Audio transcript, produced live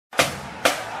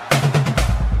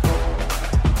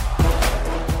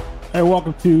Hey,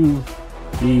 welcome to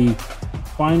the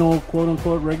final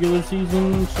quote-unquote regular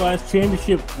season /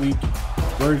 championship week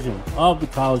version of the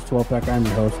College 12-Pack. I'm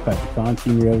your host, Patrick Kahn,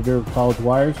 senior editor of College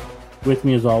Wires. With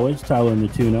me, as always, Tyler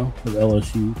Natuno of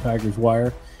LSU Tigers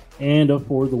Wire and of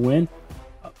For the Win.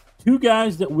 Two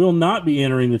guys that will not be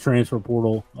entering the transfer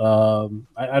portal.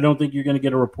 I don't think you're going to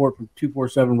get a report from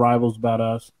 247 Rivals about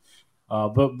us,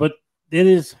 but it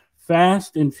is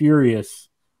fast and furious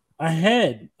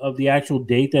ahead of the actual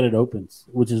date that it opens,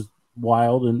 which is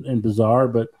wild and bizarre.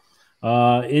 But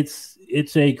it's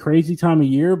a crazy time of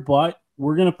year. But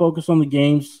we're going to focus on the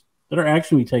games that are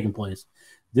actually taking place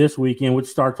this weekend, which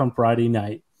starts on Friday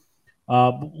night.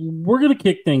 We're going to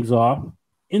kick things off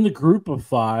in the group of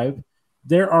five.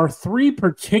 There are three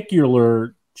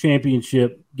particular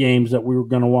championship games that we were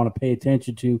going to want to pay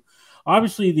attention to.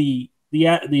 Obviously,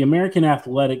 the American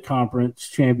Athletic Conference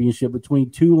Championship between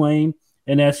Tulane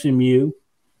and SMU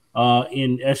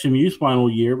in SMU's final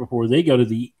year before they go to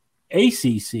the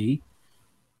ACC.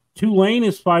 Tulane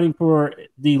is fighting for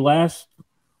the last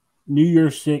New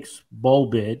Year's Six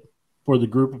bowl bid for the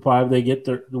group of five. They get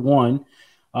the one,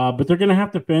 but they're going to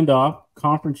have to fend off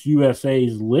Conference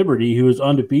USA's Liberty, who is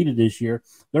undefeated this year.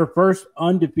 Their first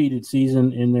undefeated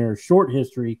season in their short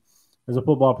history as a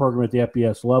football program at the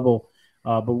FBS level.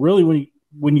 But really,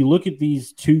 when you look at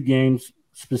these two games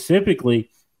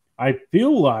specifically, I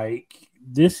feel like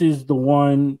this is the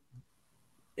one.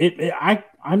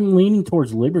 I'm leaning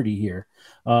towards Liberty here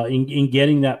in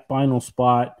getting that final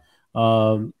spot.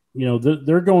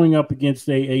 They're going up against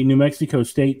a New Mexico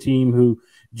State team who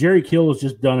Jerry Kill has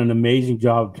just done an amazing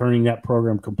job of turning that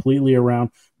program completely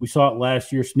around. We saw it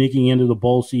last year sneaking into the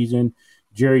bowl season.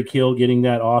 Jerry Kill getting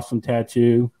that awesome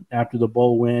tattoo after the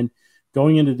bowl win.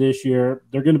 Going into this year,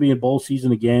 they're going to be in bowl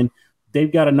season again. They've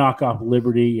got to knock off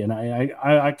Liberty, and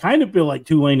I kind of feel like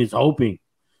Tulane is hoping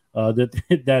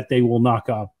that they will knock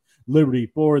off Liberty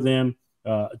for them.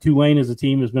 Tulane as a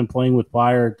team has been playing with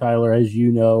fire, Tyler, as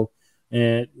you know,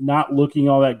 and not looking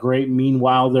all that great.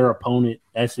 Meanwhile, their opponent,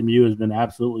 SMU, has been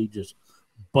absolutely just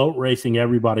boat racing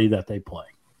everybody that they play.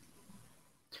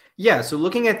 Yeah, so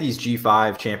looking at these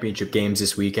G5 championship games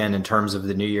this weekend in terms of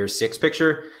the New Year's Six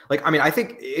picture, I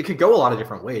think it could go a lot of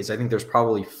different ways. I think there's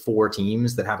probably four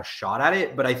teams that have a shot at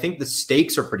it, but I think the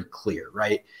stakes are pretty clear,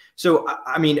 right? So,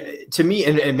 to me,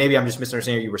 and maybe I'm just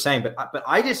misunderstanding what you were saying, but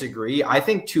I disagree. I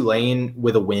think Tulane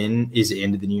with a win is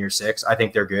into the New Year's Six. I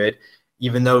think they're good.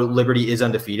 Even though Liberty is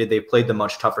undefeated, they've played the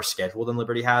much tougher schedule than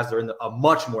Liberty has. They're in a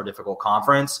much more difficult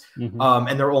conference,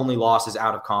 and their only loss is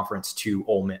out of conference to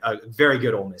Ole Miss, a very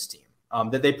good Ole Miss team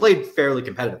that they played fairly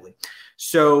competitively.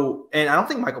 So, and I don't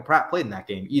think Michael Pratt played in that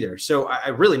game either. So,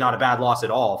 really not a bad loss at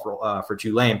all for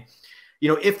Tulane.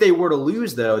 If they were to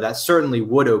lose, though, that certainly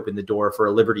would open the door for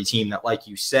a Liberty team that, like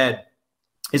you said,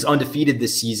 is undefeated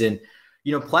this season.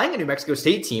 Playing a New Mexico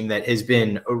State team that has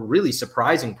been a really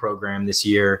surprising program this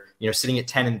year, sitting at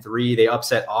 10-3, they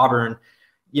upset Auburn.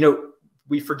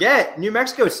 We forget New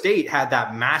Mexico State had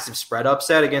that massive spread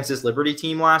upset against this Liberty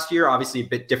team last year. Obviously, a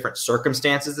bit different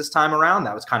circumstances this time around.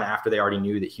 That was kind of after they already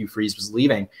knew that Hugh Freeze was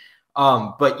leaving.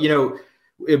 But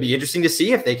it'd be interesting to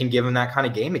see if they can give them that kind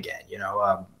of game again.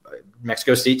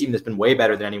 Mexico State team that's been way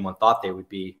better than anyone thought they would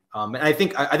be. And I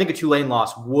think a Tulane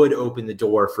loss would open the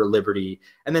door for Liberty.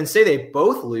 And then say they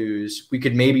both lose, we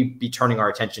could maybe be turning our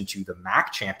attention to the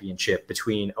MAC championship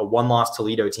between a one-loss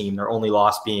Toledo team, their only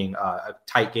loss being a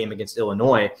tight game against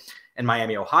Illinois, and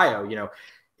Miami, Ohio.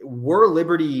 Were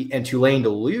Liberty and Tulane to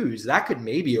lose, that could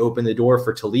maybe open the door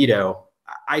for Toledo.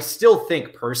 I still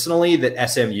think personally that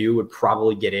SMU would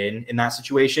probably get in that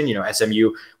situation.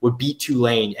 SMU would beat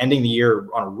Tulane, ending the year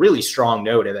on a really strong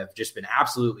note and have just been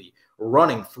absolutely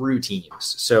running through teams.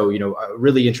 So, a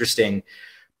really interesting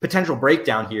potential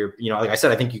breakdown here. Like I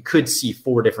said, I think you could see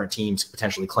four different teams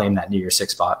potentially claim that New Year's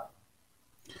Six spot.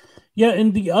 Yeah,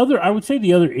 and I would say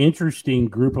the other interesting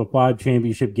group of five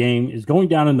championship game is going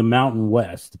down in the Mountain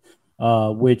West,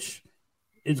 which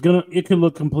it could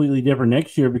look completely different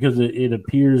next year because it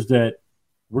appears that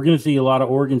we're going to see a lot of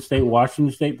Oregon State,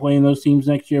 Washington State playing those teams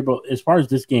next year. But as far as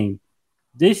this game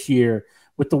this year,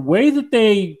 with the way that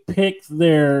they picked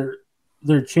their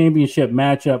championship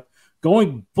matchup,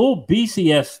 going full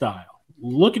BCS style,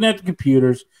 looking at the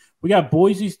computers, we got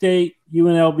Boise State,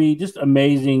 UNLV, just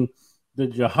amazing the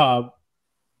job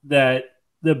that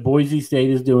Boise State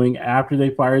is doing after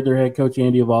they fired their head coach,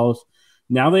 Andy Avalos.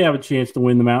 Now they have a chance to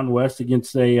win the Mountain West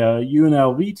against a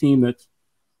UNLV team that's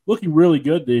looking really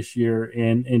good this year,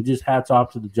 and just hats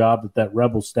off to the job that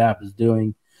Rebel staff is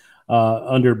doing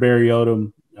under Barry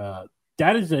Odom.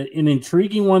 That is an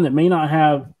intriguing one that may not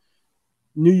have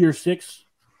New Year's Six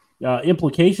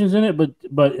implications in it,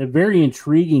 but a very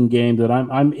intriguing game that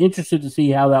I'm interested to see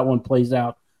how that one plays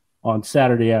out on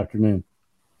Saturday afternoon.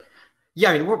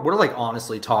 Yeah, I mean, we're like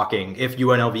honestly talking, if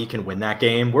UNLV can win that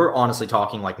game, we're honestly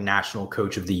talking like national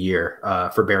coach of the year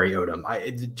for Barry Odom.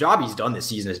 The job he's done this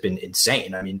season has been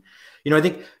insane. I mean, I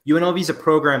think UNLV is a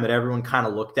program that everyone kind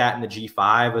of looked at in the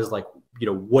G5 as like,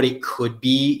 what it could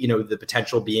be, the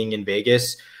potential being in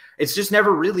Vegas. It's just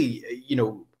never really,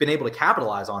 been able to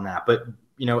capitalize on that. But,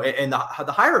 and the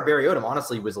hire of Barry Odom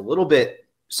honestly was a little bit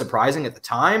surprising at the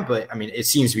time, but I mean, it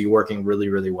seems to be working really,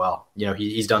 really well.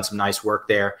 He's done some nice work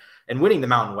there. And winning the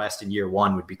Mountain West in year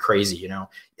one would be crazy,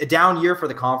 A down year for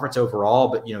the conference overall,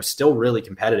 but, still really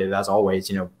competitive as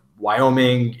always.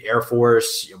 Wyoming, Air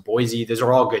Force, Boise, those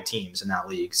are all good teams in that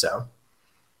league. So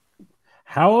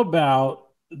how about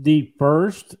the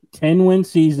first 10-win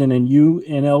season in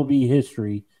UNLV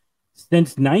history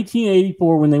since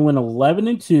 1984 when they went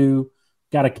 11-2,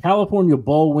 got a California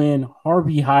Bowl win.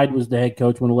 Harvey Hyde was the head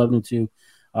coach, went 11-2.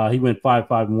 He went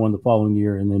 5-5-1 the following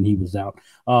year, and then he was out.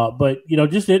 But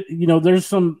there's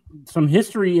some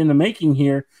history in the making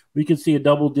here. We could see a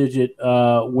double-digit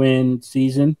win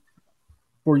season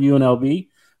for UNLV.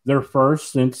 Their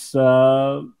first since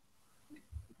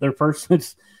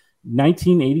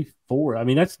 1984. I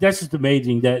mean, that's just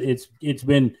amazing that it's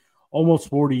been almost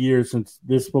 40 years since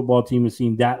this football team has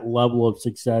seen that level of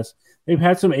success. They've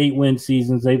had some 8-win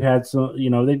seasons. They've had some,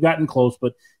 they've gotten close,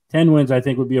 but 10 wins, I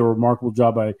think, would be a remarkable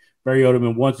job by Barry Odom.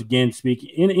 And once again, speaking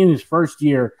in his first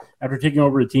year after taking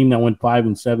over a team that went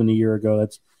 5-7 a year ago,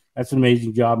 that's an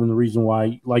amazing job. And the reason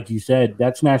why, like you said,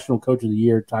 that's National Coach of the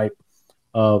Year type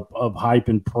of hype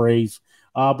and praise.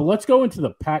 But let's go into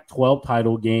the Pac-12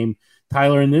 title game,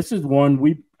 Tyler. And this is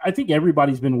one I think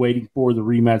everybody's been waiting for the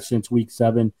rematch since week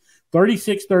 7.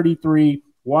 36-33,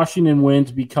 Washington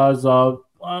wins because of,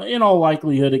 in all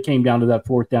likelihood, it came down to that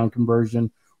fourth down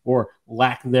conversion or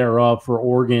lack thereof for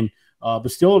Oregon,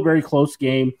 but still a very close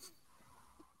game.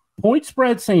 Point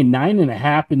spread saying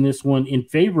 9.5 in this one in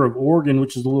favor of Oregon,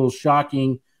 which is a little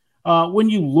shocking.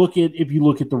 If you look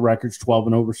at the records,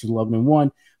 12-0 versus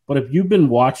 11-1, but if you've been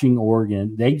watching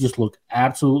Oregon, they just look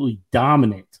absolutely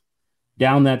dominant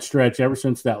down that stretch ever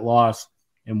since that loss.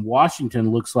 And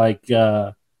Washington looks like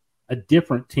a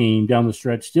different team down the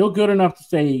stretch. Still good enough to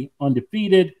stay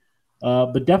undefeated,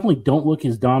 but definitely don't look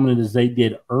as dominant as they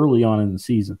did early on in the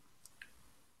season.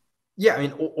 Yeah, I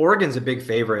mean, Oregon's a big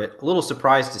favorite. A little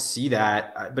surprised to see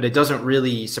that, but it doesn't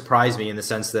really surprise me in the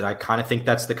sense that I kind of think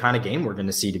that's the kind of game we're going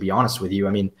to see, to be honest with you.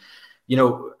 I mean,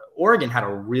 Oregon had a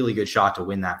really good shot to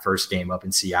win that first game up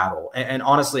in Seattle. And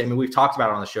honestly, I mean, we've talked about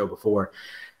it on the show before.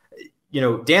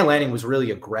 Dan Lanning was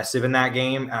really aggressive in that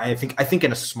game. I think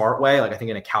in a smart way, like I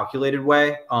think in a calculated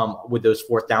way, with those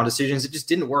fourth down decisions. It just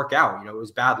didn't work out. It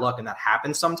was bad luck, and that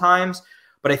happens sometimes.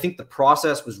 But I think the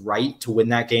process was right to win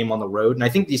that game on the road. And I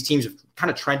think these teams have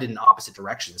kind of trended in opposite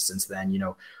directions since then.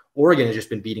 Oregon has just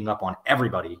been beating up on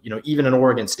everybody, even an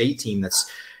Oregon State team that's,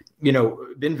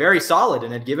 been very solid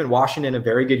and had given Washington a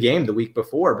very good game the week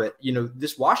before. But,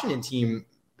 this Washington team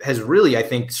has really, I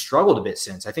think, struggled a bit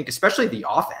since. I think especially the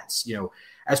offense,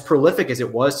 as prolific as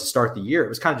it was to start the year, it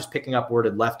was kind of just picking up where it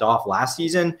had left off last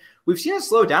season. We've seen it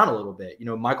slow down a little bit.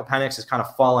 Michael Penix has kind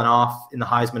of fallen off in the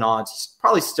Heisman odds. He's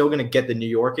probably still going to get the New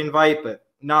York invite, but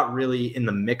not really in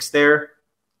the mix there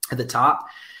at the top.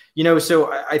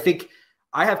 So I think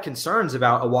I have concerns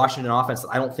about a Washington offense that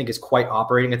I don't think is quite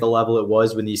operating at the level it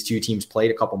was when these two teams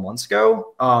played a couple months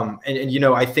ago.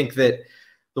 I think that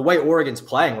the way Oregon's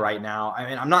playing right now, I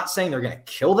mean, I'm not saying they're going to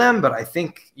kill them, but I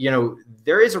think,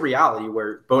 there is a reality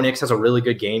where Bo Nix has a really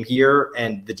good game here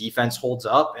and the defense holds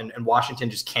up and Washington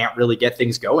just can't really get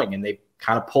things going and they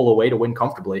kind of pull away to win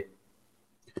comfortably.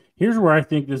 Here's where I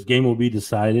think this game will be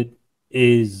decided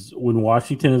is when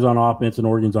Washington is on offense and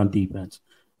Oregon's on defense.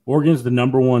 Oregon's the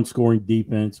number one scoring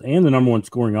defense and the number one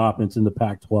scoring offense in the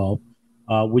Pac-12.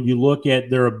 When you look at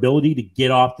their ability to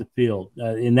get off the field,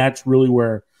 and that's really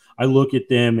where I look at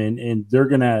them, and they're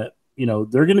gonna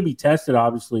be tested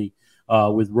obviously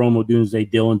with Rome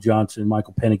Odunze, Dylan Johnson,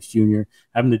 Michael Penix Jr.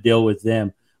 having to deal with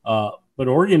them. But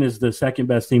Oregon is the second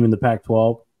best team in the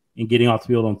Pac-12 in getting off the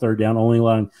field on third down, only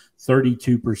allowing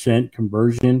 32%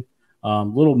 conversion.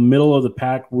 Little middle of the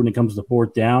pack when it comes to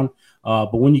fourth down.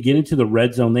 But when you get into the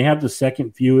red zone, they have the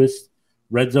second fewest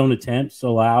red zone attempts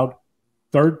allowed,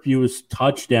 third fewest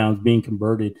touchdowns being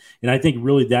converted. And I think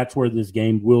really that's where this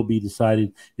game will be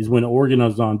decided is when Oregon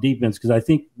is on defense. Because I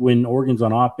think when Oregon's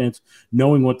on offense,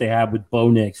 knowing what they have with Bo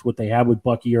Nix, what they have with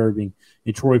Bucky Irving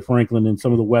and Troy Franklin and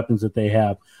some of the weapons that they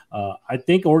have, I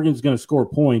think Oregon's going to score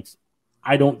points.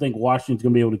 I don't think Washington's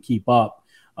going to be able to keep up.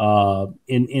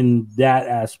 in that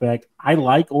aspect. I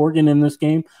like Oregon in this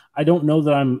game. I don't know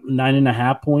that I'm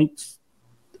 9.5 points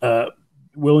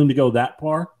willing to go that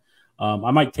far.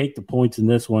 I might take the points in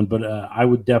this one, but I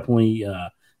would definitely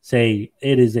say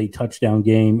it is a touchdown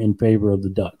game in favor of the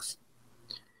Ducks.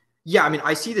 Yeah, I mean,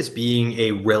 I see this being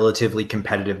a relatively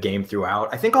competitive game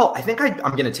throughout. I'm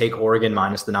going to take Oregon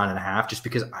minus the 9.5, just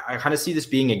because I kind of see this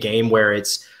being a game where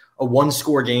it's a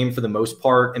one-score game for the most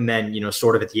part, and then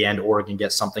sort of at the end, Oregon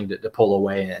gets something to pull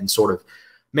away and sort of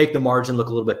make the margin look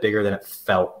a little bit bigger than it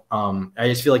felt. I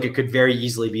just feel like it could very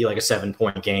easily be like a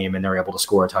 7-point game, and they're able to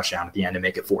score a touchdown at the end and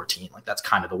make it 14. Like, that's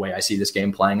kind of the way I see this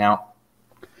game playing out.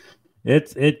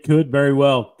 It could very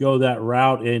well go that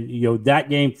route, and that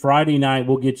game Friday night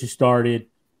will get you started.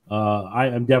 I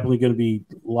am definitely going to be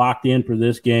locked in for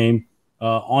this game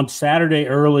on Saturday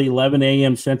early, 11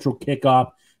 a.m. Central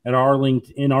kickoff at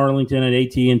Arlington at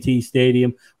AT&T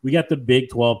Stadium. We got the Big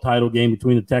 12 title game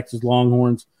between the Texas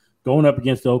Longhorns going up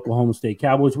against the Oklahoma State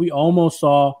Cowboys. We almost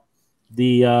saw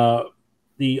the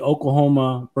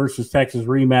Oklahoma versus Texas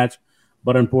rematch,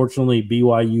 but unfortunately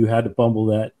BYU had to fumble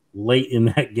that late in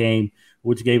that game,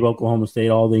 which gave Oklahoma State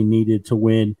all they needed to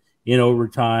win in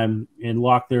overtime and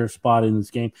lock their spot in this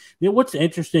game. What's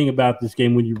interesting about this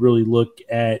game when you really look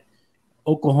at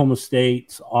Oklahoma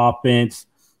State's offense,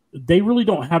 they really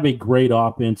don't have a great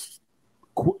offense,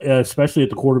 especially at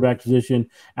the quarterback position.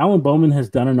 Alan Bowman has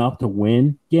done enough to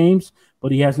win games,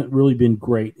 but he hasn't really been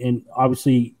great. And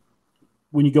obviously,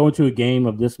 when you go into a game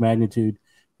of this magnitude,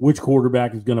 which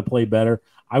quarterback is going to play better?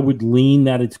 I would lean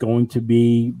that it's going to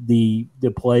be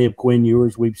the play of Quinn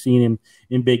Ewers. We've seen him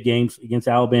in big games against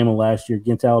Alabama last year,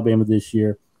 against Alabama this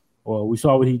year. Well, we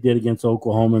saw what he did against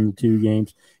Oklahoma in the 2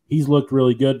 games. He's looked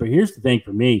really good. But here's the thing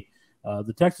for me,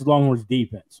 the Texas Longhorns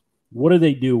defense. What do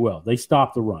they do well? They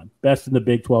stop the run. Best in the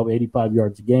Big 12, 85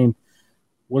 yards a game.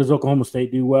 What does Oklahoma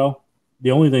State do well?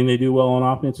 The only thing they do well on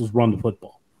offense is run the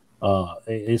football,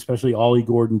 especially Ollie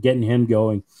Gordon, getting him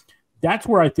going. That's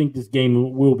where I think this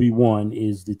game will be won,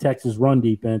 is the Texas run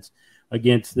defense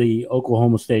against the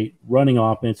Oklahoma State running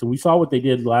offense. And we saw what they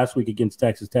did last week against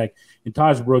Texas Tech. And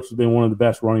Taj Brooks has been one of the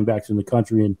best running backs in the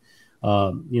country. And,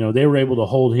 they were able to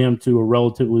hold him to a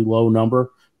relatively low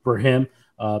number for him.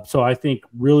 So I think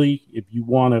really if you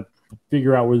want to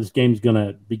figure out where this game is going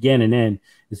to begin and end,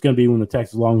 it's going to be when the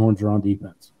Texas Longhorns are on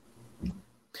defense.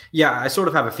 Yeah, I sort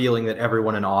of have a feeling that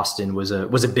everyone in Austin was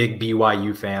a big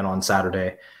BYU fan on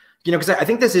Saturday. Because I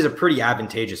think this is a pretty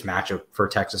advantageous matchup for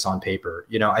Texas on paper.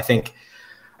 I think,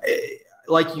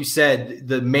 like you said,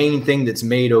 the main thing that's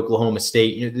made Oklahoma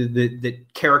State, that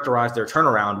characterized their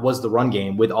turnaround was the run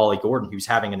game with Ollie Gordon, who's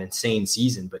having an insane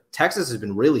season. But Texas has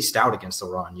been really stout against the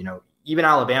run. Even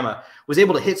Alabama was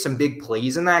able to hit some big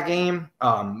plays in that game,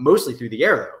 mostly through the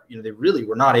air, though. They really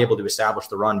were not able to establish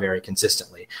the run very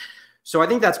consistently. So I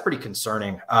think that's pretty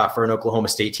concerning for an Oklahoma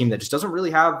State team that just doesn't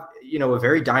really have, a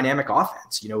very dynamic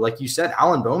offense. Like you said,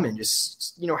 Alan Bowman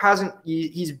just, hasn't –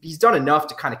 he's done enough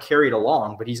to kind of carry it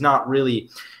along, but he's not really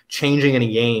changing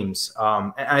any games.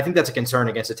 And I think that's a concern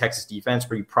against a Texas defense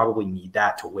where you probably need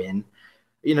that to win.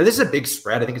 This is a big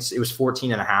spread. I think it was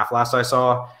 14.5 last I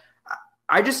saw.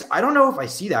 I don't know if I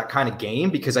see that kind of game,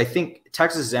 because I think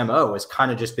Texas' MO has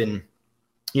kind of just been,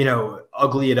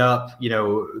 ugly it up,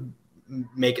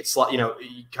 make it slow,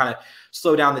 kind of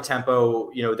slow down the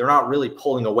tempo. They're not really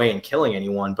pulling away and killing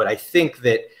anyone, but I think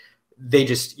that they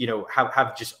just,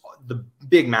 have just the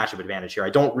big matchup advantage here. I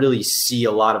don't really see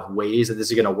a lot of ways that this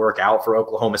is going to work out for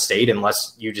Oklahoma State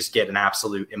unless you just get an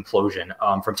absolute implosion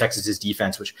from Texas's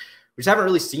defense, which we just haven't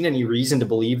really seen any reason to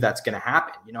believe that's going to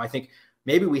happen. I think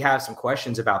maybe we have some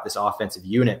questions about this offensive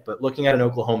unit, but looking at an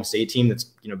Oklahoma State team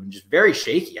that's, just very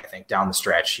shaky, I think, down the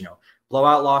stretch,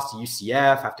 blowout loss to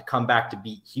UCF, have to come back to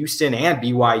beat Houston and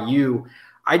BYU.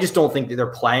 I just don't think that they're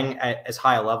playing at as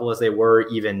high a level as they were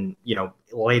even,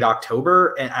 late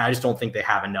October. And I just don't think they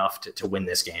have enough to win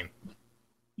this game.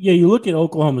 Yeah, you look at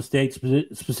Oklahoma State,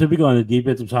 specifically on the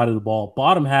defensive side of the ball,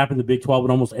 bottom half of the Big 12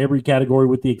 in almost every category,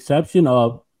 with the exception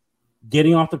of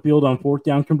getting off the field on 4th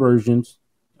down conversions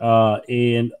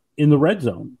and in the red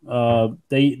zone.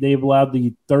 They've allowed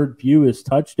the 3rd fewest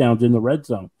touchdowns in the red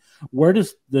zone. Where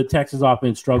does the Texas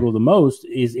offense struggle the most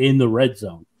is in the red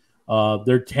zone.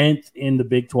 They're 10th in the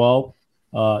Big 12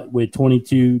 with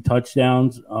 22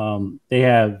 touchdowns. They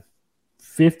have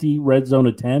 50 red zone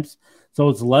attempts, so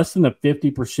it's less than a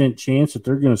 50% chance that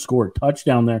they're going to score a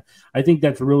touchdown there. I think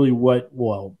that's really what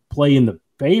will play in the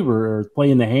favor or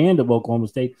play in the hand of Oklahoma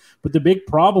State. But the big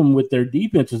problem with their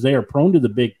defense is they are prone to the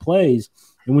big plays.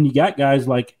 And when you got guys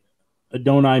like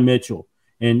Adonai Mitchell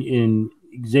and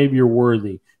Xavier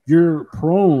Worthy, you're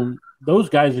prone – those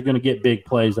guys are going to get big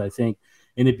plays, I think.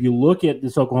 And if you look at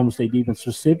this Oklahoma State defense,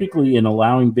 specifically in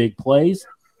allowing big plays,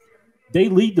 they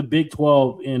lead the Big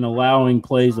 12 in allowing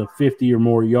plays of 50 or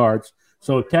more yards.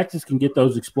 So if Texas can get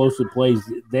those explosive plays,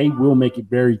 they will make it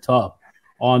very tough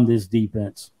on this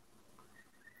defense.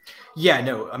 Yeah,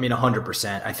 no, I mean,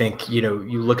 100%. I think, you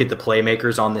look at the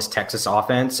playmakers on this Texas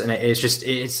offense, and it's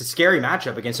a scary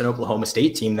matchup against an Oklahoma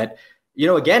State team that,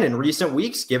 again, in recent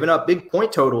weeks, given up big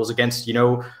point totals against,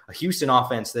 a Houston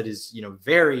offense that is,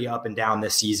 very up and down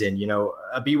this season,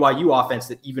 a BYU offense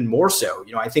that even more so.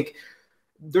 I think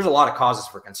there's a lot of causes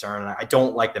for concern. And I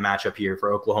don't like the matchup here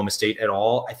for Oklahoma State at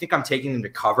all. I think I'm taking them to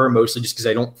cover mostly just because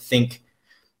I don't think,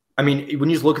 when you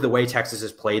just look at the way Texas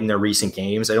has played in their recent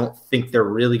games, I don't think they're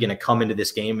really going to come into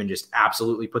this game and just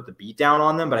absolutely put the beat down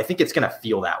on them. But I think it's going to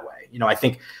feel that way. I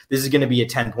think this is going to be a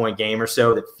 10-point game or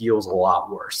so that feels a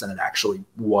lot worse than it actually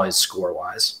was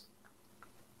score-wise.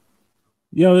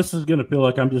 This is going to feel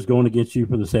like I'm just going against you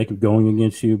for the sake of going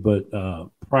against you. But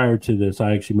prior to this,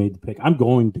 I actually made the pick. I'm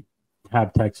going to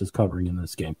have Texas covering in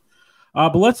this game.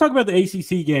 But let's talk about the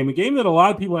ACC game, a game that a lot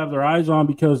of people have their eyes on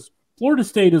because Florida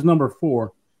State is number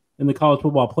 4 in the college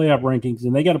football playoff rankings,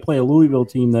 and they got to play a Louisville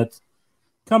team that's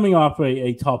coming off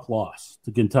a tough loss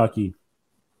to Kentucky.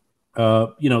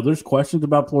 There's questions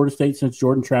about Florida State since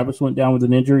Jordan Travis went down with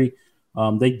an injury.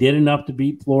 They did enough to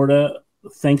beat Florida,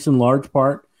 thanks in large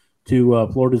part to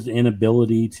Florida's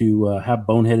inability to have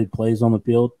boneheaded plays on the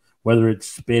field, whether it's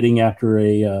spitting after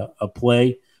a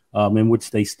play in which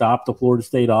they stopped the Florida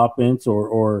State offense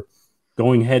or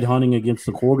going head hunting against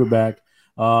the quarterback.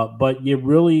 But you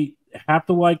really have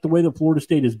to like the way that Florida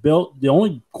State is built. The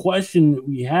only question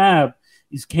we have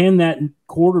is, can that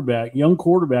young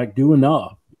quarterback, do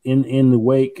enough in the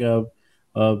wake of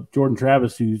Jordan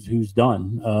Travis, who's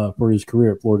done for his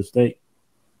career at Florida State?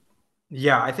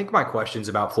 Yeah, I think my questions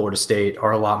about Florida State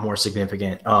are a lot more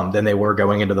significant than they were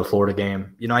going into the Florida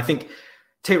game. I think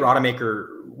Tate Rodemaker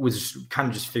was kind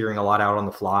of just figuring a lot out on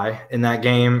the fly in that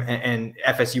game, and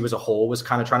FSU as a whole was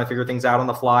kind of trying to figure things out on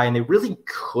the fly, and they really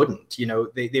couldn't.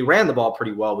 They ran the ball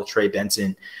pretty well with Trey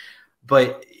Benson,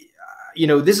 but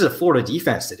this is a Florida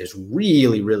defense that has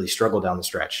really, really struggled down the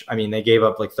stretch. They gave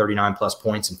up like 39 plus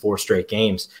points in 4 straight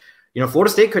games.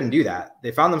 Florida State couldn't do that.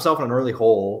 They found themselves in an early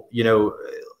hole.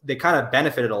 They kind of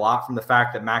benefited a lot from the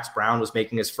fact that Max Brown was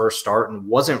making his first start and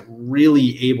wasn't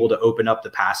really able to open up the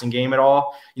passing game at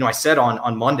all. I said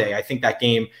on Monday, I think that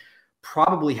game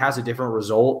probably has a different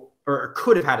result, or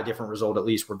could have had a different result, at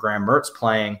least, where Graham Mertz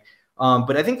playing.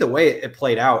 But I think the way it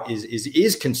played out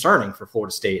is concerning for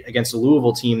Florida State against a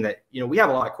Louisville team that, we have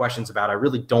a lot of questions about. I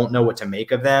really don't know what to make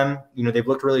of them. They've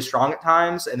looked really strong at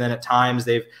times, and then at times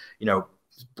they've,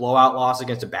 blowout loss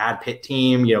against a bad Pitt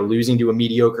team, losing to a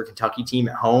mediocre Kentucky team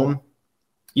at home.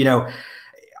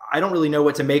 I don't really know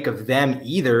what to make of them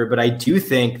either, but I do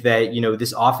think that,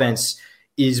 this offense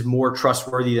is more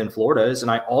trustworthy than Florida's. And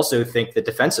I also think that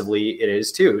defensively it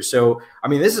is too. So,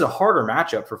 this is a harder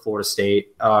matchup for Florida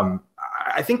State.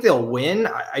 I think they'll win.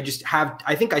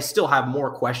 I think I still have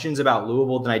more questions about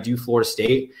Louisville than I do Florida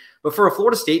State. But for a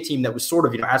Florida State team that was sort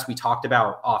of, as we talked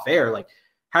about off air,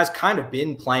 has kind of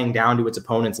been playing down to its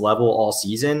opponent's level all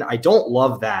season. I don't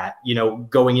love that,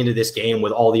 going into this game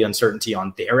with all the uncertainty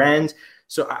on their end.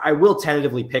 So I will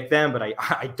tentatively pick them, but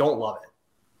I don't love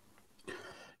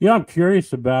it. I'm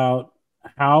curious about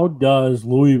how does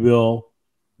Louisville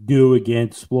do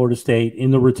against Florida State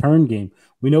in the return game?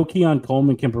 We know Keon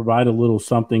Coleman can provide a little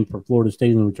something for Florida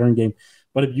State in the return game,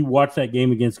 but if you watch that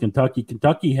game against Kentucky,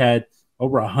 Kentucky had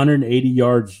over 180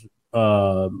 yards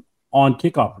on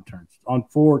kickoff returns, on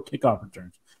 4 kickoff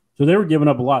returns. So they were giving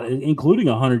up a lot, including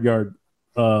a 100-yard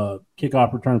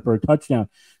kickoff return for a touchdown.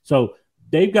 So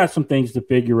they've got some things to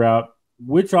figure out.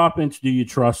 Which offense do you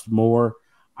trust more?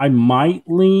 I might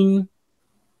lean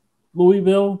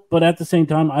Louisville, but at the same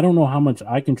time, I don't know how much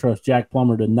I can trust Jack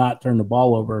Plummer to not turn the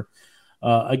ball over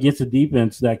against a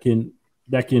defense that can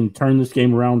turn this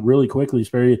game around really quickly,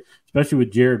 especially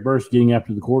with Jared Burst getting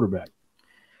after the quarterback.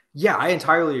 Yeah, I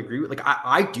entirely agree.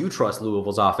 I do trust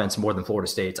Louisville's offense more than Florida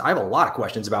State's. I have a lot of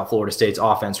questions about Florida State's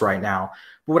offense right now.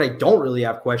 But what I don't really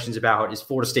have questions about is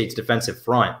Florida State's defensive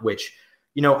front, which,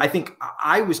 I think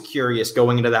I was curious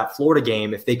going into that Florida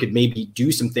game if they could maybe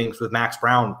do some things with Max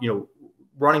Brown,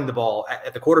 running the ball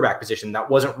at the quarterback position. That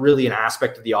wasn't really an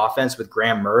aspect of the offense with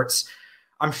Graham Mertz.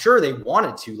 I'm sure they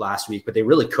wanted to last week, but they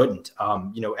really couldn't.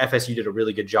 FSU did a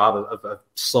really good job of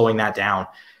slowing that down.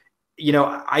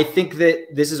 I think that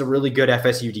this is a really good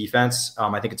FSU defense.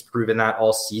 I think it's proven that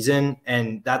all season,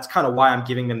 and that's kind of why I'm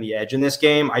giving them the edge in this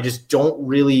game. I just don't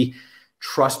really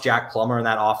trust Jack Plummer in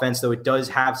that offense, though it does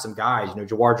have some guys.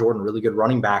 Jawar Jordan, really good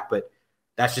running back, but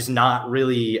that's just not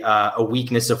really a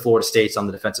weakness of Florida State's on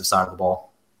the defensive side of the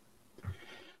ball.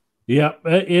 Yeah,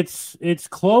 it's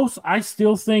close. I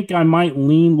still think I might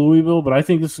lean Louisville, but I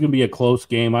think this is going to be a close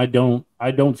game. I don't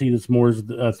see this more as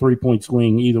a 3-point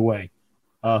swing either way.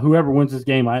 Whoever wins this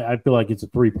game, I feel like it's a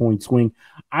 3-point swing.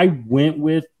 I went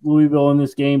with Louisville in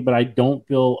this game, but I don't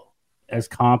feel as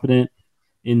confident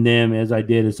in them as I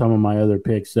did in some of my other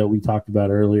picks that we talked about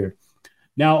earlier.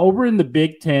 Now, over in the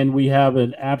Big Ten, we have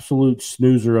an absolute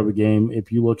snoozer of a game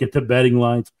if you look at the betting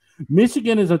lines.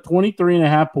 Michigan is a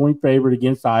 23.5-point favorite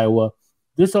against Iowa.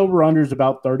 This over-under is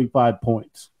about 35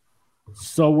 points.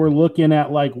 So we're looking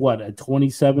at like what, a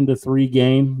 27-3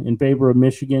 game in favor of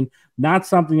Michigan. Not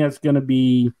something that's going to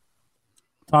be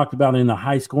talked about in the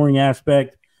high-scoring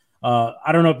aspect.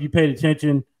 I don't know if you paid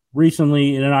attention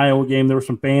recently in an Iowa game. There were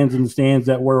some fans in the stands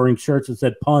that were wearing shirts that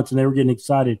said punts, and they were getting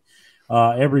excited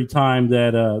every time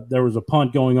that there was a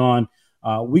punt going on.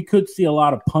 We could see a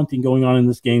lot of punting going on in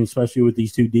this game, especially with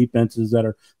these two defenses that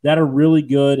are really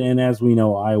good. And as we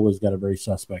know, Iowa's got a very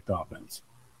suspect offense.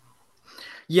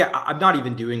 Yeah, I'm not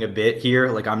even doing a bit here.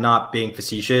 Like, I'm not being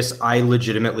facetious. I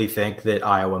legitimately think that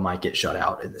Iowa might get shut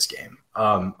out in this game.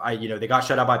 They got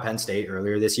shut out by Penn State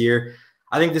earlier this year.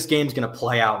 I think this game's going to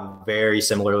play out very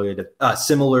similarly to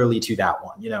that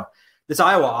one. This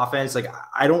Iowa offense, like,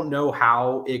 I don't know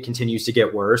how it continues to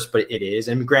get worse, but it is.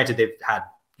 And granted, they've had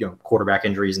quarterback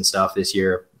injuries and stuff this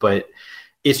year, but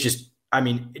it's just,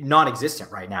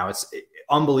 non-existent right now. It's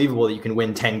unbelievable that you can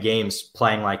win 10 games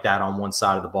playing like that on one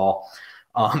side of the ball.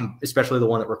 Especially the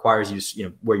one that requires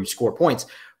you, where you score points.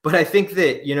 But I think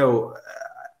that,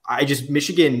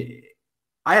 Michigan,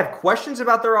 I have questions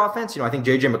about their offense. I think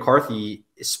JJ McCarthy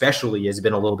especially has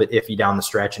been a little bit iffy down the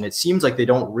stretch, and it seems like they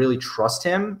don't really trust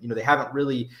him. They haven't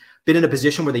really been in a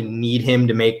position where they need him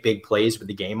to make big plays with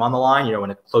the game on the line.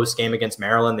 In a close game against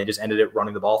Maryland, they just ended up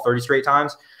running the ball 30 straight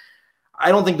times. I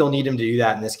don't think they'll need him to do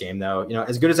that in this game, though.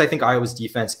 As good as I think Iowa's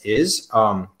defense is,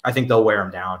 I think they'll wear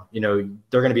them down.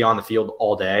 They're going to be on the field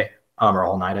all day or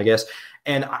all night, I guess.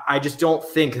 And I just don't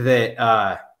think that,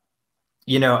 I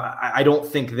don't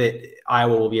think that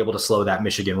Iowa will be able to slow that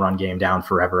Michigan run game down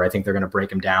forever. I think they're going to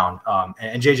break them down.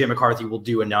 And JJ McCarthy will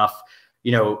do enough.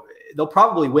 They'll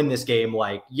probably win this game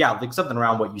like something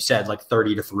around what you said, like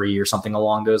 30-3 or something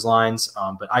along those lines.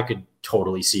 But I could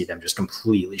totally see them just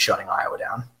completely shutting Iowa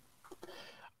down.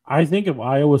 I think if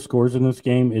Iowa scores in this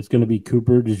game, it's going to be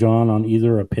Cooper DeJean on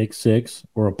either a pick six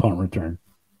or a punt return.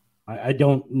 I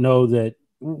don't know that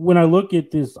when I look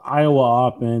at this Iowa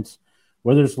offense,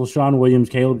 whether it's LaShawn Williams,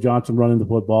 Caleb Johnson running the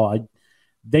football,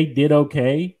 they did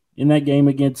okay in that game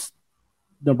against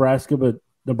Nebraska, but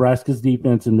Nebraska's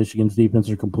defense and Michigan's defense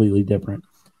are completely different.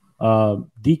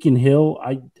 Deacon Hill,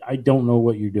 I don't know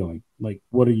what you're doing. Like,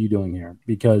 what are you doing here?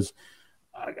 Because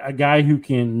a guy who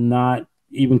cannot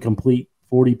even complete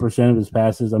 40% of his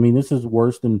passes. This is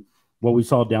worse than what we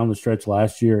saw down the stretch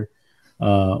last year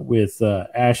with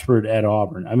Ashford at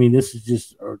Auburn. This is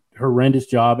just a horrendous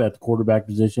job at the quarterback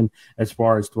position as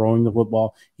far as throwing the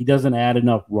football. He doesn't add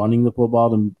enough running the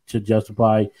football to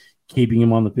justify keeping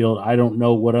him on the field. I don't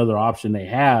know what other option they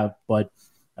have, but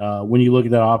when you look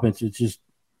at that offense, it's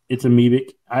amoebic.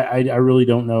 I really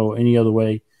don't know any other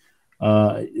way.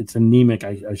 It's anemic,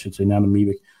 I should say, not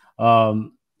amoebic.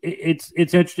 It's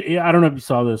interesting. I don't know if you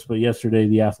saw this, but yesterday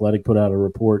The Athletic put out a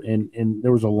report, and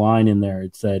there was a line in there.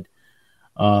 It said,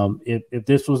 if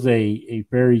this was a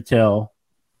fairy tale,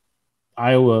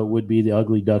 Iowa would be the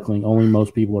ugly duckling. Only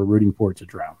most people are rooting for it to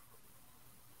drown.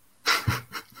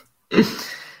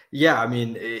 Yeah,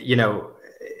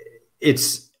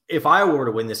 it's if Iowa were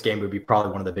to win this game, it would be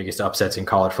probably one of the biggest upsets in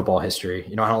college football history.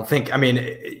 I don't think.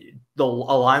 A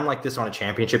line like this on a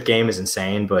championship game is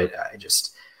insane, but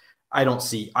I don't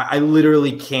see. I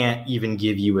literally can't even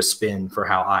give you a spin for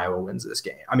how Iowa wins this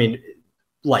game.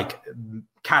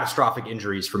 Catastrophic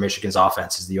injuries for Michigan's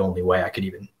offense is the only way I could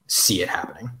even see it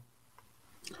happening.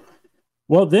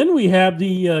 Well, then we have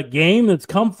the game that's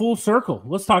come full circle.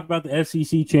 Let's talk about the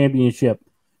SEC championship.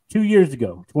 2 years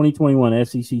ago, 2021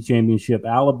 SEC championship,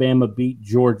 Alabama beat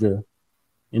Georgia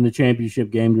in the championship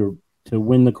game to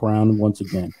win the crown once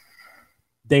again.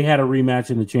 They had a rematch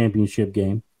in the championship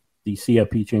game, the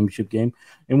CFP championship game,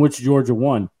 in which Georgia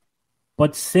won.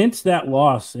 But since that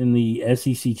loss in the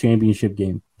SEC championship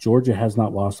game, Georgia has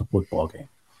not lost a football game.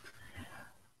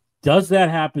 Does that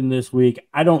happen this week?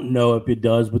 I don't know if it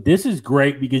does, but this is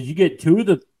great because you get two of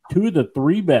the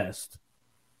three best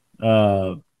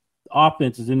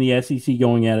offenses in the SEC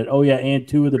going at it. Oh yeah, and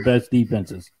two of the best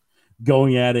defenses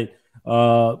going at it.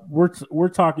 We're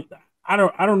talking. I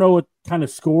don't know what kind of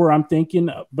score I'm thinking,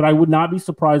 but I would not be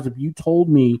surprised if you told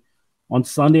me on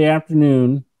Sunday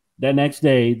afternoon that next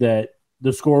day that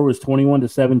the score was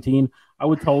 21-17, I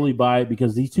would totally buy it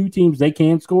because these two teams, they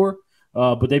can score,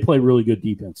 but they play really good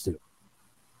defense too.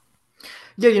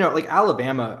 Yeah, like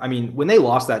Alabama, I mean, when they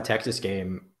lost that Texas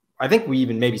game, I think we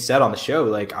even maybe said on the show,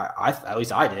 like I at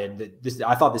least I did, that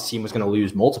I thought this team was going to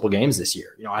lose multiple games this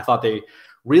year. I thought they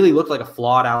really looked like a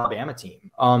flawed Alabama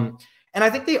team. And I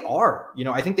think they are.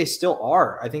 I think they still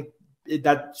are. I think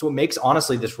that's what makes,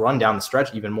 honestly, this run down the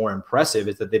stretch even more impressive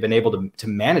is that they've been able to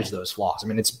manage those flaws. I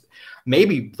mean, it's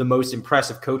maybe the most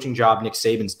impressive coaching job Nick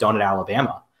Saban's done at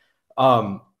Alabama.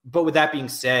 But with that being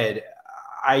said,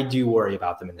 I do worry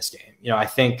about them in this game. I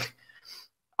think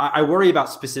I worry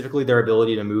about specifically their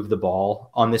ability to move the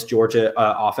ball on this Georgia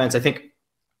offense. I think,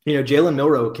 Jalen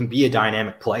Milroe can be a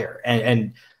dynamic player.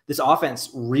 And this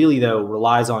offense really, though,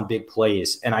 relies on big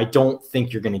plays. And I don't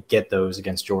think you're going to get those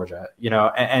against Georgia,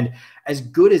 and as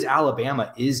good as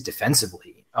Alabama is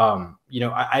defensively,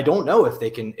 I don't know if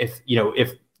they can, if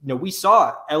we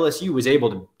saw LSU was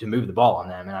able to move the ball on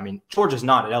them. And I mean, Georgia's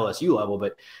not at LSU level,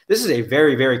 but this is a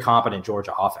very, very competent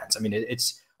Georgia offense. I mean,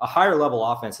 it's a higher level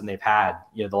offense than they've had,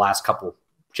 the last couple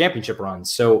championship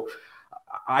runs. So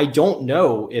I don't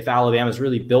know if Alabama's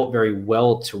really built very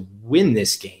well to win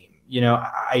this game.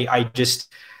 I just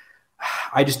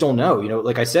don't know.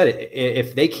 Like I said,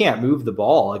 if they can't move the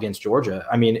ball against Georgia,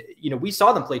 I mean, we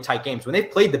saw them play tight games when they've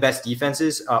played the best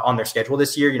defenses on their schedule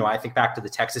this year. I think back to the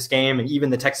Texas game and even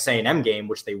the Texas A&M game,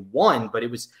 which they won, but it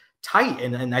was tight.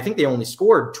 And I think they only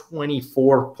scored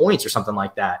 24 points or something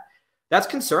like that. That's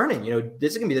concerning.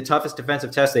 This is going to be the toughest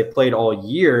defensive test they've played all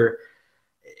year.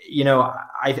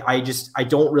 I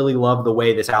don't really love the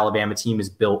way this Alabama team is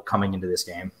built coming into this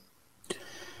game.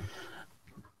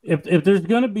 If there's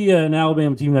going to be an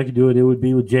Alabama team that could do it, it would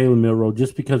be with Jalen Milroe,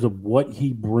 just because of what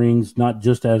he brings, not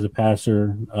just as a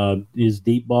passer. His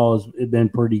deep ball has been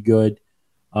pretty good,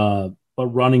 but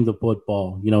running the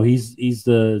football, he's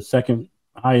the second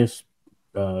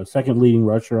leading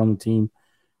rusher on the team.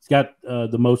 He's got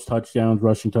the most touchdowns,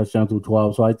 rushing touchdowns with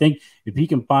 12. So I think if he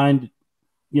can find,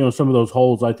 some of those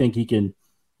holes, I think he could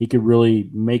really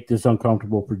make this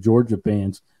uncomfortable for Georgia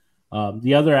fans.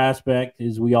 The other aspect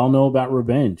is we all know about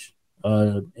revenge,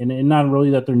 and not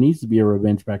really that there needs to be a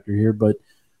revenge factor here, but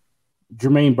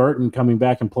Jermaine Burton coming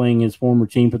back and playing his former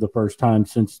team for the first time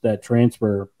since that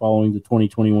transfer following the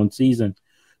 2021 season.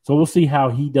 So we'll see how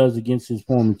he does against his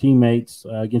former teammates,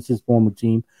 against his former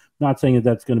team. Not saying that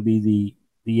that's going to be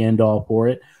the end all for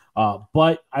it,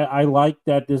 but I like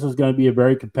that this is going to be a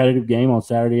very competitive game on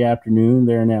Saturday afternoon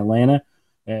there in Atlanta,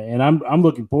 and I'm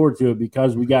looking forward to it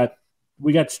because we got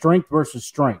strength versus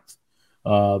strength.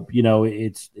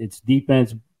 It's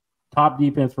defense, top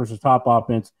defense versus top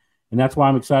offense, and that's why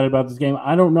I'm excited about this game.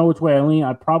 I don't know which way I lean.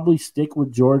 I'd probably stick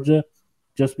with Georgia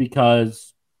just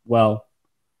because, well,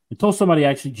 until somebody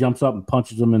actually jumps up and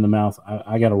punches them in the mouth,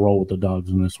 I got to roll with the dogs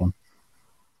in this one.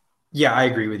 Yeah, I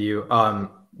agree with you. I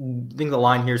think the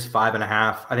line here is 5.5.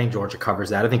 I think Georgia covers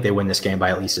that. I think they win this game by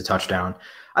at least a touchdown.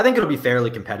 I think it'll be fairly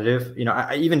competitive.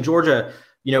 Even Georgia,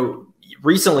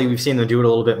 recently we've seen them do it a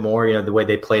little bit more, the way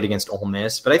they played against Ole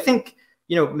Miss. But I think,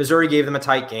 Missouri gave them a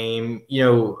tight game.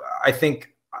 I think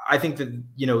that,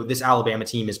 this Alabama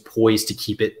team is poised to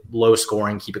keep it low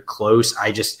scoring, keep it close.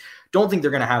 I just don't think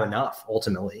they're going to have enough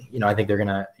ultimately. I think they're going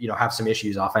to, have some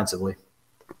issues offensively.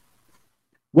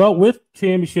 Well, with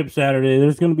Championship Saturday,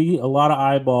 there's going to be a lot of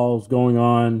eyeballs going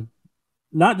on,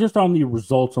 not just on the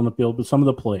results on the field, but some of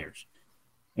the players.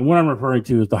 And what I'm referring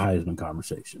to is the Heisman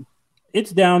conversation.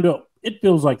 It's down to, it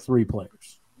feels like 3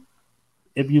 players.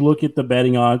 If you look at the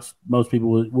betting odds, most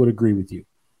people would agree with you.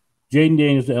 Jaden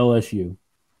Daniels at LSU,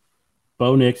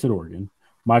 Bo Nix at Oregon,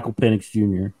 Michael Penix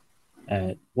Jr.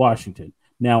 at Washington.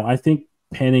 Now, I think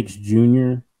Penix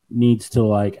Jr. needs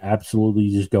to absolutely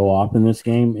just go off in this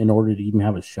game in order to even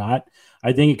have a shot.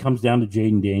 I think it comes down to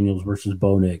Jaden Daniels versus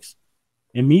Bo Nix.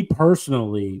 And me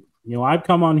personally, I've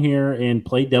come on here and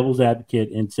played devil's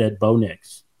advocate and said Bo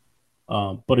Nix.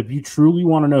 But if you truly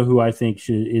want to know who I think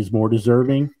is more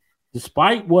deserving,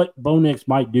 despite what Bo Nix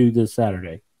might do this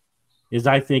Saturday, is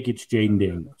I think it's Jaden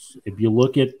Daniels. If you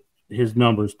look at his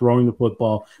numbers, throwing the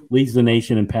football, leads the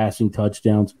nation in passing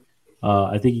touchdowns.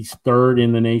 I think he's 3rd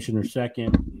in the nation or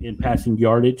 2nd in passing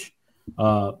yardage.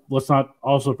 Let's not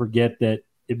also forget that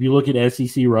if you look at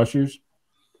SEC rushers,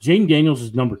 Jaden Daniels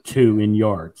is number 2 in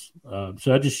yards. So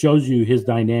that just shows you his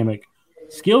dynamic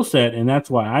skill set, and that's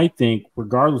why I think,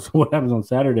 regardless of what happens on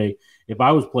Saturday, if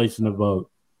I was placing a vote,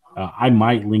 I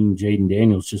might lean Jaden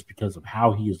Daniels just because of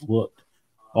how he has looked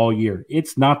all year.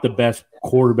 It's not the best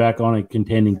quarterback on a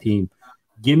contending team.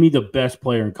 Give me the best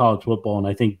player in college football, and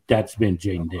I think that's been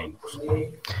Jaden Daniels.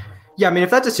 Yeah, I mean,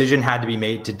 if that decision had to be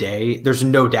made today, there's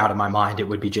no doubt in my mind it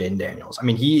would be Jaden Daniels. I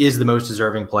mean, he is the most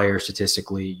deserving player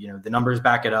statistically. You know, the numbers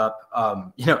back it up.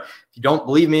 If you don't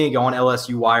believe me, go on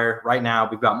LSU Wire right now.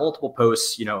 We've got multiple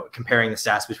posts, comparing the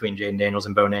stats between Jaden Daniels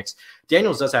and Bo Nix.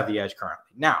 Daniels does have the edge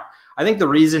currently. Now, I think the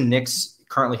reason Nix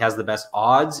currently has the best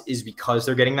odds is because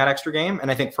they're getting that extra game. And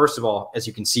I think, first of all, as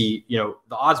you can see, the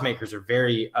odds makers are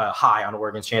very high on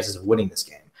Oregon's chances of winning this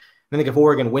game. I think if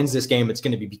Oregon wins this game, it's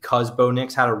going to be because Bo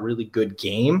Nix had a really good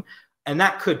game, and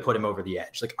that could put him over the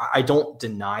edge. Like, I don't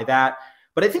deny that,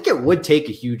 but I think it would take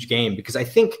a huge game because I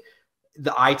think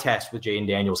the eye test with Jaden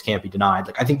Daniels can't be denied.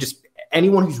 Like, I think just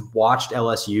anyone who's watched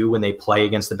LSU when they play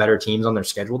against the better teams on their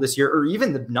schedule this year, or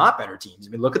even the not better teams. I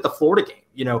mean, look at the Florida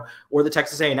game, or the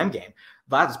Texas A&M game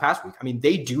this past week. I mean,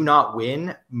 they do not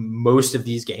win most of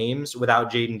these games without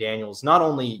Jaden Daniels, not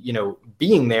only,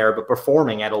 being there, but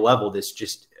performing at a level that's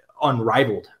just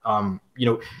unrivaled.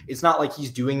 It's not like he's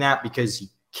doing that because he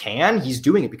can. He's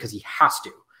doing it because he has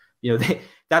to.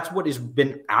 That's what has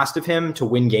been asked of him to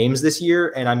win games this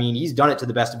year. And I mean, he's done it to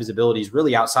the best of his abilities,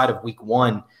 really outside of week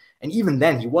 1. And even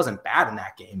then, he wasn't bad in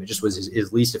that game. It just was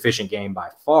his least efficient game by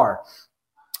far.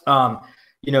 So,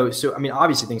 I mean,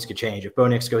 obviously things could change. If Bo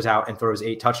Nix goes out and throws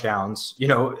 8 touchdowns, he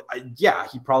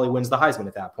probably wins the Heisman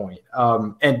at that point.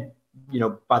 And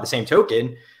by the same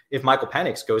token, if Michael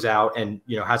Penix goes out and,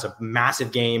 has a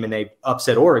massive game and they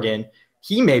upset Oregon,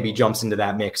 he maybe jumps into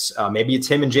that mix. Maybe it's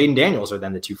him and Jaden Daniels are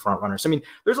then the 2 front runners. I mean,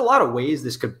 there's a lot of ways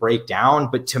this could break down,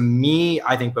 but to me,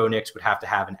 I think Bo Nix would have to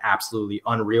have an absolutely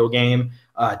unreal game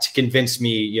to convince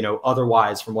me,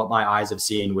 otherwise from what my eyes have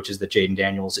seen, which is that Jaden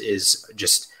Daniels is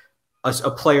just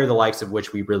a player the likes of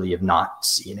which we really have not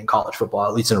seen in college football,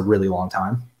 at least in a really long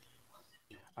time.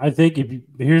 I think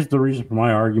here's the reason for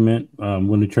my argument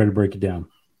when we try to break it down.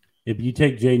 If you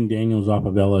take Jaden Daniels off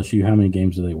of LSU, how many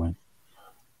games do they win?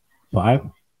 5?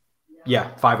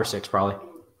 Yeah, 5 or 6 probably.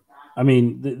 I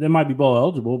mean, they might be bowl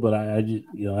eligible, but I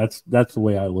just, that's the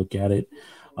way I look at it.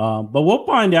 But we'll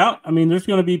find out. I mean, there's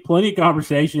going to be plenty of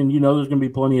conversation. There's going to be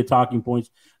plenty of talking points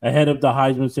ahead of the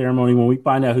Heisman ceremony when we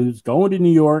find out who's going to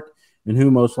New York and who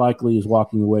most likely is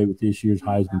walking away with this year's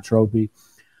Heisman Trophy.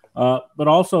 But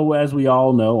also, as we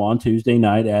all know, on Tuesday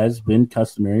night, as been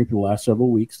customary for the last several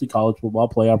weeks, the college football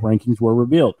playoff rankings were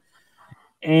revealed.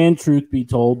 And truth be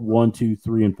told, 1, 2,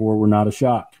 3, and 4 were not a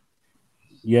shock.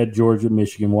 You had Georgia,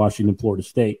 Michigan, Washington, Florida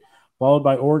State, followed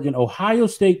by Oregon, Ohio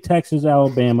State, Texas,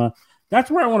 Alabama.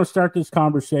 That's where I want to start this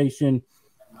conversation.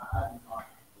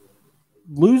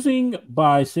 Losing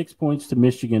by 6 points to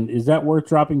Michigan, is that worth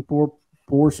dropping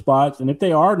four spots? And if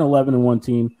they are an 11-1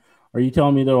 team, are you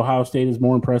telling me that Ohio State is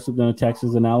more impressive than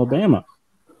Texas and Alabama?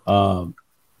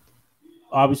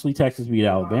 Obviously, Texas beat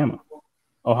Alabama.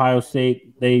 Ohio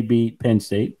State, they beat Penn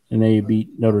State, and they beat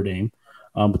Notre Dame.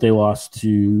 But they lost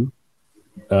to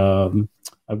a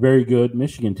very good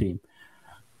Michigan team.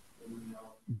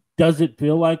 Does it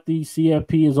feel like the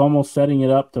CFP is almost setting it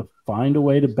up to find a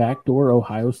way to backdoor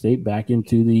Ohio State back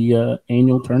into the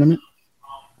annual tournament?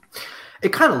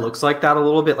 It kind of looks like that a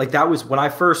little bit. Like, that was when I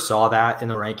first saw that in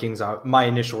the rankings, my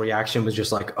initial reaction was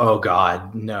just like, oh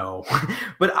God, no.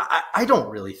 But I don't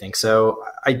really think so.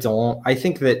 I don't. I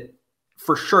think that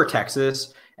for sure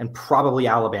Texas and probably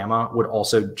Alabama would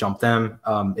also jump them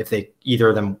if either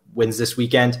of them wins this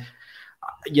weekend.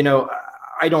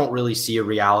 I don't really see a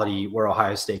reality where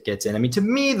Ohio State gets in. I mean, to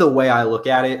me, the way I look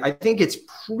at it, I think it's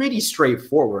pretty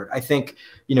straightforward. I think,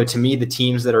 to me, the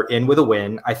teams that are in with a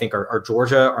win, I think are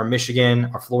Georgia, are Michigan,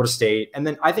 are Florida State. And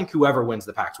then I think whoever wins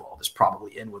the Pac-12 is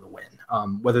probably in with a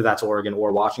win, whether that's Oregon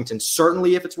or Washington,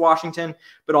 certainly if it's Washington,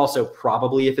 but also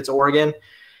probably if it's Oregon.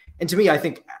 And to me, I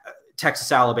think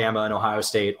Texas, Alabama, and Ohio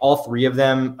State, all 3 of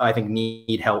them, I think,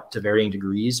 need help to varying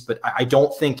degrees. But I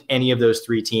don't think any of those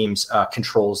 3 teams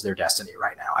controls their destiny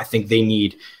right now. I think they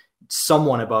need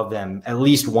someone above them, at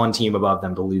least one team above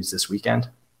them, to lose this weekend.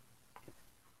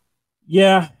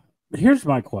 Yeah. Here's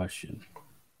my question.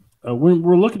 When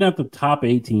we're looking at the top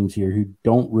 8 teams here who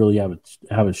don't really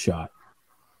have a shot.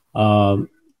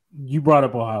 You brought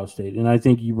up Ohio State, and I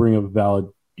think you bring up a valid,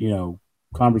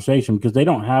 conversation because they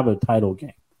don't have a title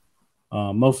game.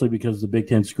 Mostly because the Big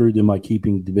Ten screwed them by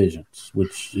keeping divisions,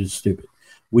 which is stupid.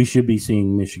 We should be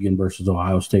seeing Michigan versus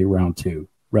Ohio State round 2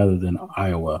 rather than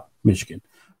Iowa, Michigan.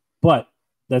 But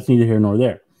that's neither here nor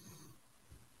there.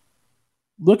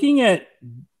 Looking at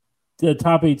the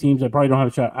top 8 teams that probably don't have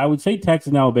a shot, I would say Texas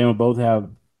and Alabama both have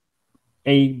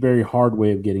a very hard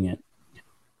way of getting it.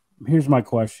 Here's my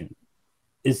question.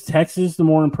 Is Texas the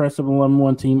more impressive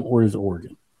 11-1 team, or is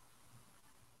Oregon?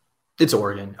 It's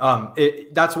Oregon.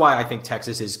 That's why I think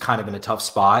Texas is kind of in a tough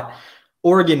spot.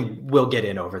 Oregon will get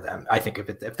in over them, I think,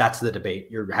 if that's the debate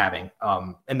you're having.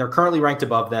 And they're currently ranked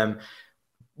above them.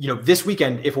 This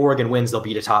weekend, if Oregon wins, they'll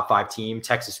beat a top 5 team.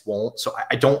 Texas won't. So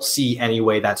I don't see any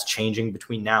way that's changing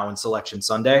between now and Selection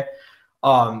Sunday.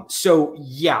 So,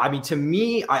 yeah, I mean, to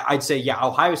me, I'd say,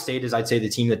 Ohio State is, I'd say, the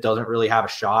team that doesn't really have a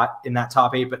shot in that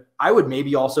top 8. But I would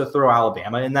maybe also throw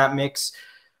Alabama in that mix.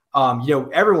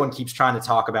 Everyone keeps trying to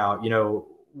talk about,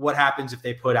 what happens if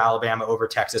they put Alabama over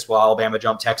Texas? Will Alabama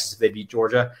jump Texas if they beat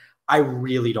Georgia? I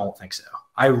really don't think so.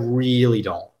 I really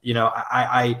don't.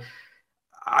 I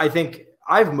think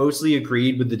I've mostly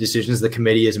agreed with the decisions the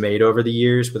committee has made over the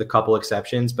years, with a couple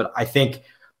exceptions. But I think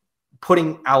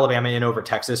putting Alabama in over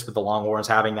Texas with the Longhorns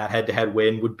having that head-to-head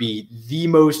win would be the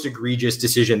most egregious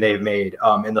decision they've made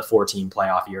in the 14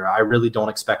 playoff era. I really don't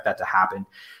expect that to happen.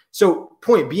 So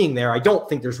point being there, I don't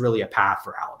think there's really a path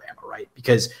for Alabama, right?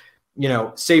 Because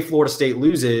say Florida State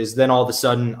loses, then all of a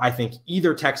sudden, I think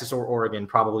either Texas or Oregon,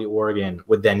 probably Oregon,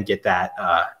 would then get that,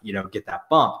 get that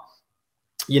bump.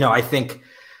 I think,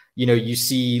 you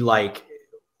see like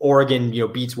Oregon,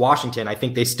 beats Washington. I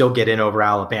think they still get in over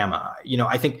Alabama.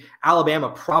 I think Alabama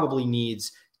probably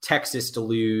needs Texas to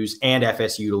lose and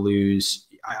FSU to lose.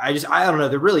 I don't know.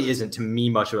 There really isn't, to me,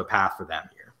 much of a path for them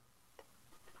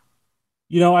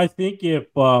here. I think if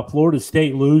Florida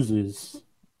State loses,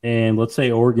 and let's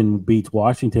say Oregon beats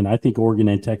Washington, I think Oregon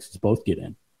and Texas both get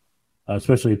in,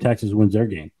 especially if Texas wins their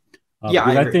game.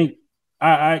 I think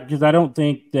because I don't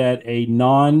think that a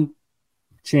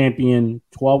non-champion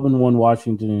 12-1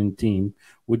 Washington team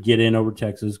would get in over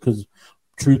Texas. Because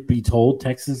truth be told,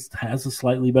 Texas has a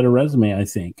slightly better resume. I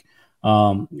think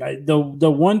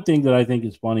the one thing that I think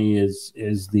is funny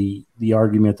is the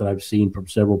argument that I've seen from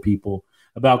several people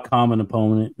about common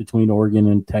opponent between Oregon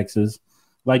and Texas.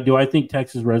 Like, do I think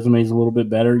Texas' resume is a little bit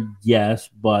better? Yes,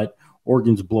 but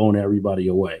Oregon's blown everybody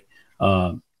away,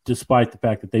 despite the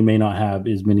fact that they may not have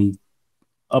as many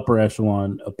upper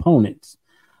echelon opponents.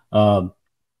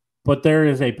 But there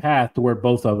is a path to where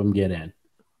both of them get in.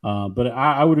 But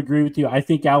I would agree with you. I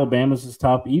think Alabama's is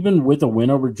tough. Even with a win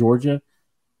over Georgia,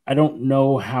 I don't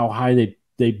know how high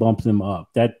they bump them up.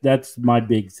 That's my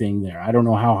big thing there. I don't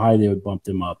know how high they would bump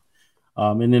them up.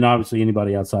 And then obviously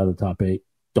anybody outside of the top 8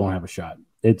 don't have a shot.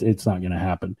 It's not going to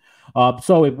happen.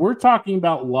 So if we're talking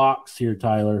about locks here,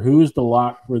 Tyler, who is the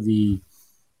lock for the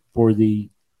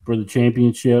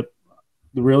championship?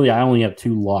 Really, I only have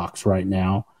 2 locks right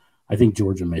now. I think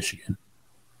Georgia, Michigan.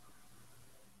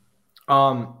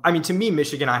 To me,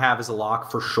 Michigan I have as a lock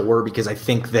for sure, because I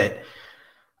think that,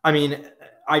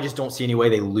 I just don't see any way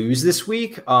they lose this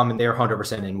week, and they're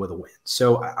 100% in with a win.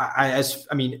 So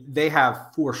they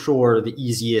have for sure the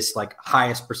easiest,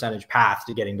 highest percentage path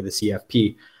to getting to the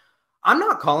CFP. I'm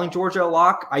not calling Georgia a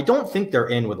lock. I don't think they're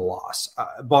in with a loss,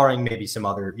 barring maybe some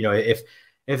other,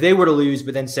 if they were to lose,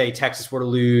 but then say Texas were to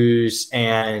lose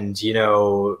and,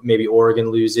 maybe Oregon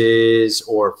loses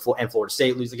and Florida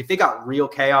State loses. If they got real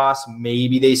chaos,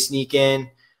 maybe they sneak in,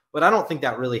 but I don't think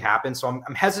that really happens. So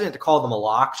I'm hesitant to call them a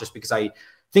lock just because I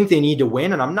think they need to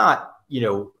win. And I'm not,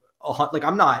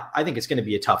 I think it's going to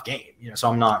be a tough game, so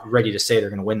I'm not ready to say they're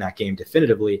going to win that game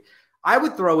definitively. I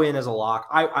would throw in as a lock.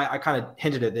 I kind of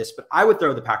hinted at this, but I would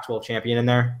throw the Pac-12 champion in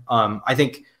there. I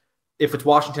think if it's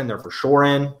Washington, they're for sure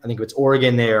in. I think if it's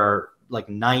Oregon, they are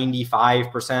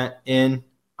 95% in.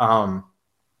 I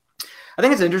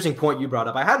think it's an interesting point you brought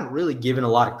up. I hadn't really given a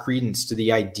lot of credence to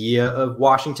the idea of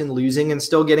Washington losing and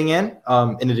still getting in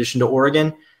addition to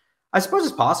Oregon. I suppose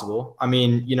it's possible.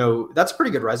 That's a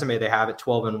pretty good resume they have at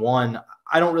 12-1.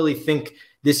 I don't really think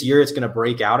this year it's going to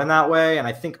break out in that way. And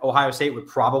I think Ohio State would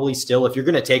probably still, if you're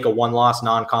going to take a one-loss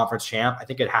non-conference champ, I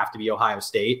think it'd have to be Ohio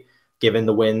State, given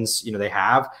the wins, they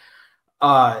have.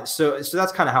 So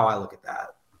that's kind of how I look at that.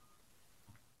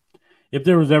 If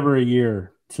there was ever a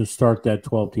year to start that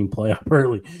 12-team playoff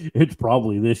early, it's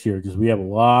probably this year, because we have a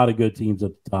lot of good teams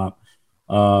at the top.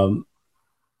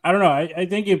 I don't know. I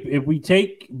think if we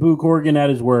take Boo Corrigan at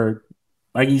his word,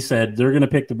 like he said, they're going to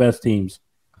pick the best teams.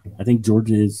 I think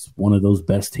Georgia is one of those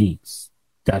best teams.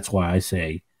 That's why I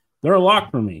say they're a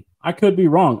lock for me. I could be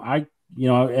wrong.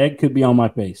 Egg could be on my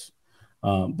face.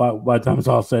 By the time it's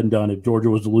all said and done, if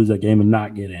Georgia was to lose that game and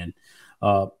not get in,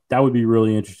 that would be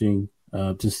really interesting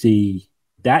to see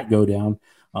that go down.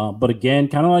 But again,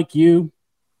 kind of like you,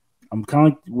 I'm kind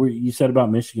of like what you said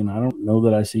about Michigan. I don't know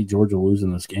that I see Georgia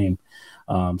losing this game.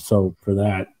 So for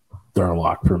that, they're a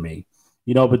lock for me.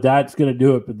 But that's going to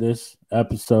do it for this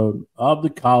episode of the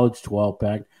College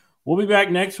 12-Pack. We'll be back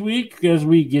next week as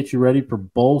we get you ready for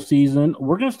bowl season.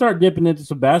 We're going to start dipping into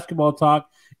some basketball talk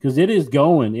because it is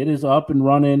going. It is up and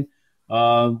running.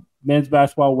 Men's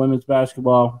basketball, women's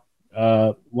basketball.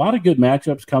 A lot of good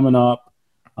matchups coming up.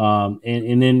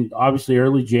 And then obviously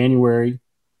early January,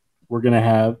 we're going to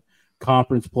have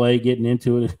conference play getting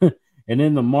into it. And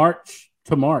then the March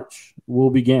will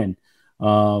begin.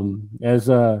 As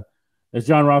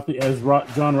John Rothstein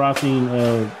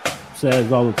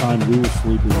says all the time, we will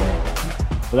sleep away.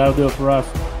 But that'll do it for us.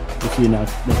 We'll see you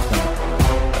next time.